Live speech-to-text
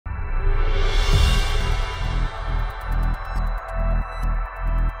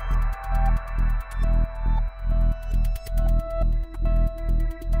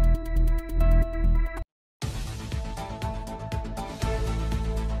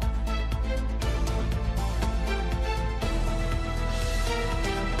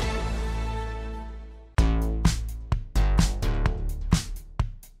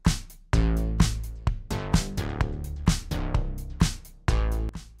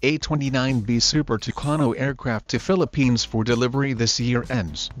A-29B Super Tucano aircraft to Philippines for delivery this year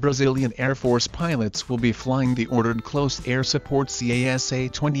ends. Brazilian Air Force pilots will be flying the ordered close air support CAS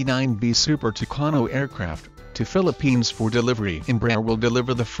A-29B Super Tucano aircraft to Philippines for delivery. Embraer will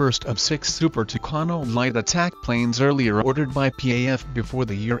deliver the first of 6 Super Tucano light attack planes earlier ordered by PAF before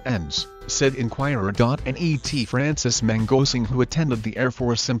the year ends, said Inquirer.net Frances Mangosing, who attended the Air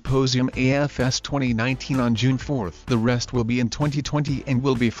Force Symposium AFS 2019 on June 4. The rest will be in 2020 and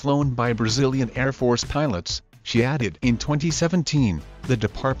will be flown by Brazilian Air Force pilots, she added. In 2017, the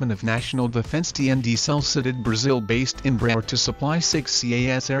Department of National Defense TND selceted Brazil-based Embraer to supply 6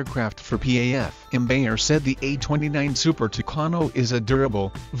 CAS aircraft for PAF. Embaer said the A-29 Super Tucano is a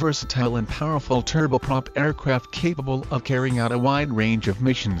durable, versatile and powerful turboprop aircraft capable of carrying out a wide range of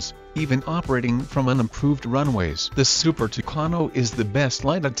missions, even operating from unimproved runways. The Super Tucano is the best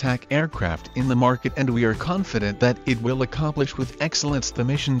light attack aircraft in the market, and we are confident that it will accomplish with excellence the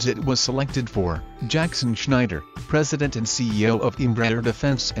missions it was selected for, Jackson Schneider, President and CEO of Embraer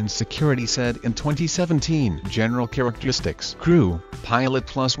Defense and Security, said in 2017. General characteristics: crew, pilot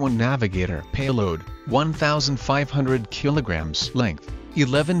plus 1 navigator. Payload, 1,500 kilograms. Length,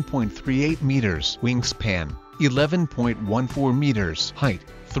 11.38 meters. Wingspan, 11.14 meters. Height,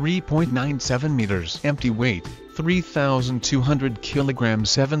 3.97 meters. Empty weight, 3,200 kilograms,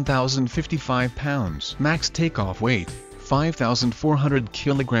 7,055 pounds. Max takeoff weight, 5,400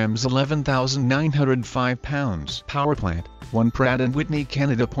 kilograms, 11,905 pounds. Power plant, 1 Pratt & Whitney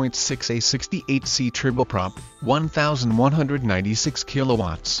Canada .6A68C turboprop, 1,196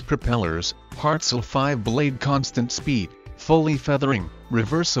 kilowatts. Propellers, Hartzell 5-blade constant speed, fully feathering,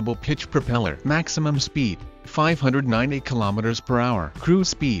 reversible pitch propeller. Maximum speed, 590 km per hour. Cruise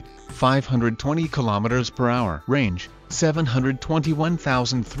speed, 520 km per hour. Range,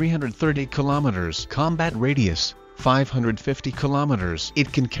 721,330 km. Combat radius, 550 kilometers.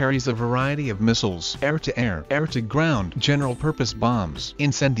 It can carry a variety of missiles: air-to-air, air-to-ground, general-purpose bombs,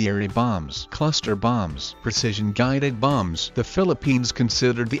 incendiary bombs, cluster bombs, precision-guided bombs. The Philippines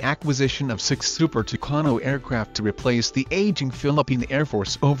considered the acquisition of 6 Super Tucano aircraft to replace the aging Philippine Air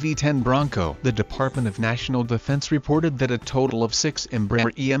Force OV-10 Bronco. The Department of National Defense reported that a total of 6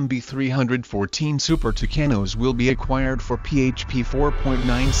 Embraer EMB 314 Super Tucanos will be acquired for PHP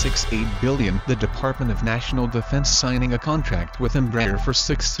 4.968 billion. The Department of National Defense signing a contract with Embraer for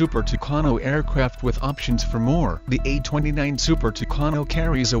 6 Super Tucano aircraft with options for more. The A-29 Super Tucano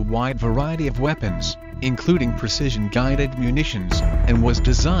carries a wide variety of weapons, including precision-guided munitions, and was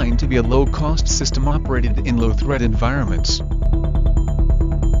designed to be a low-cost system operated in low-threat environments.